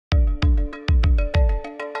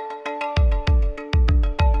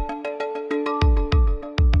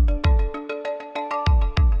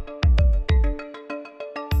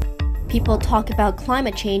People talk about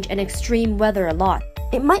climate change and extreme weather a lot.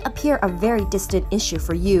 It might appear a very distant issue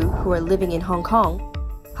for you who are living in Hong Kong.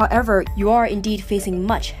 However, you are indeed facing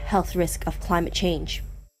much health risk of climate change.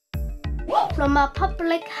 From a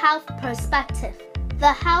public health perspective,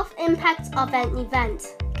 the health impact of an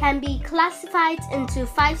event can be classified into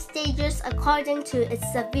 5 stages according to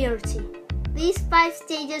its severity. These 5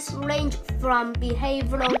 stages range from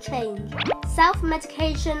behavioral change,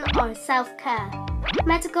 self-medication or self-care,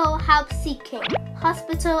 medical help seeking,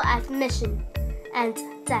 hospital admission, and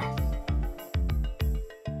death.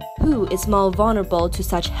 Who is more vulnerable to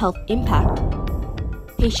such health impact?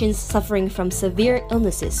 Patients suffering from severe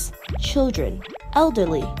illnesses, children,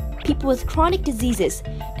 elderly, people with chronic diseases,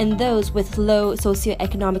 and those with low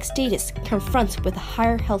socioeconomic status confront with a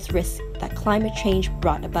higher health risk that climate change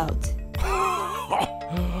brought about.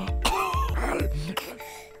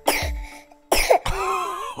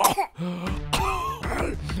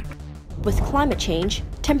 With climate change,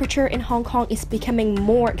 temperature in Hong Kong is becoming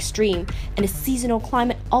more extreme and the seasonal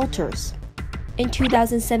climate alters. In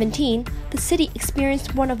 2017, the city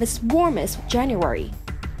experienced one of its warmest January.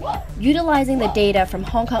 Utilizing the data from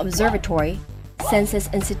Hong Kong Observatory, Census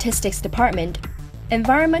and Statistics Department,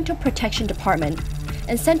 Environmental Protection Department,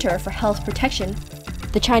 and Center for Health Protection,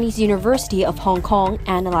 the Chinese University of Hong Kong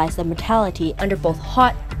analyzed the mortality under both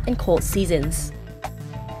hot and cold seasons.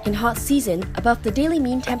 In hot season, above the daily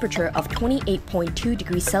mean temperature of 28.2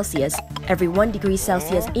 degrees Celsius, every 1 degree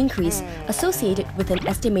Celsius increase associated with an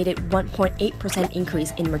estimated 1.8%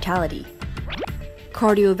 increase in mortality.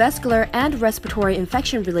 Cardiovascular and respiratory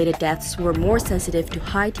infection-related deaths were more sensitive to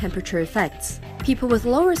high temperature effects. People with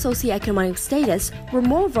lower socioeconomic status were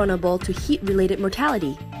more vulnerable to heat-related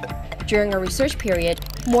mortality. During our research period,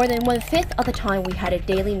 more than 1/5 of the time we had a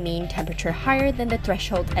daily mean temperature higher than the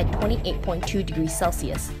threshold at 28.2 degrees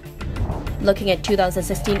Celsius. Looking at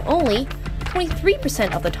 2016 only,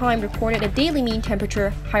 23% of the time reported a daily mean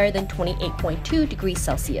temperature higher than 28.2 degrees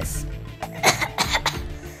Celsius.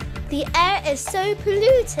 The air is so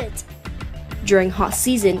polluted. During hot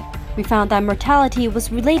season, we found that mortality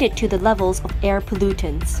was related to the levels of air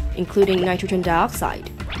pollutants, including nitrogen dioxide,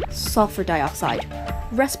 sulfur dioxide,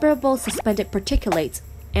 respirable suspended particulates,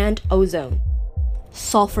 and ozone.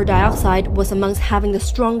 Sulfur dioxide was amongst having the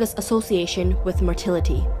strongest association with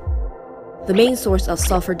mortality. The main source of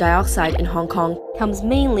sulfur dioxide in Hong Kong comes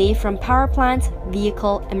mainly from power plants,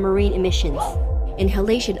 vehicle, and marine emissions.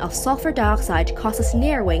 Inhalation of sulfur dioxide causes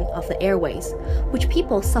narrowing of the airways, which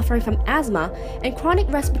people suffering from asthma and chronic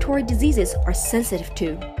respiratory diseases are sensitive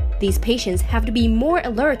to. These patients have to be more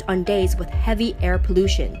alert on days with heavy air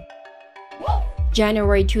pollution.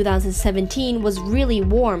 January 2017 was really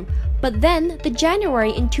warm, but then the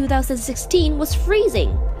January in 2016 was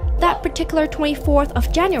freezing. That particular 24th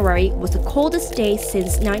of January was the coldest day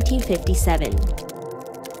since 1957.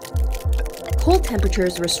 Cold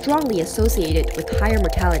temperatures were strongly associated with higher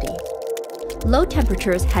mortality. Low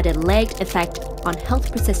temperatures had a lagged effect on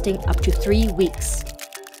health persisting up to 3 weeks.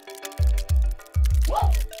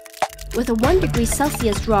 With a 1 degree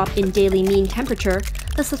Celsius drop in daily mean temperature,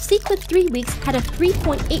 the subsequent 3 weeks had a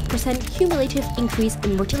 3.8% cumulative increase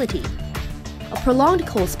in mortality. A prolonged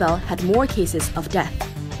cold spell had more cases of death.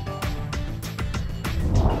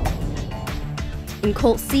 In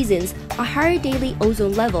cold seasons, a higher daily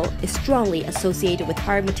ozone level is strongly associated with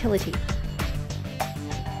higher mortality.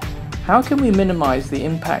 How can we minimize the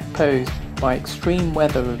impact posed by extreme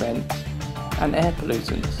weather events and air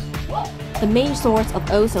pollutants? The main source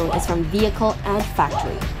of ozone is from vehicle and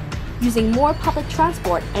factory. Using more public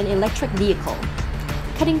transport and electric vehicle,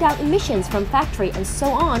 cutting down emissions from factory and so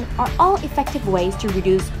on are all effective ways to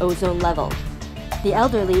reduce ozone level. The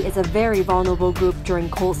elderly is a very vulnerable group during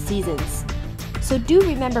cold seasons. So do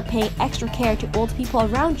remember paying extra care to old people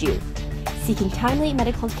around you, seeking timely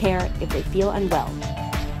medical care if they feel unwell.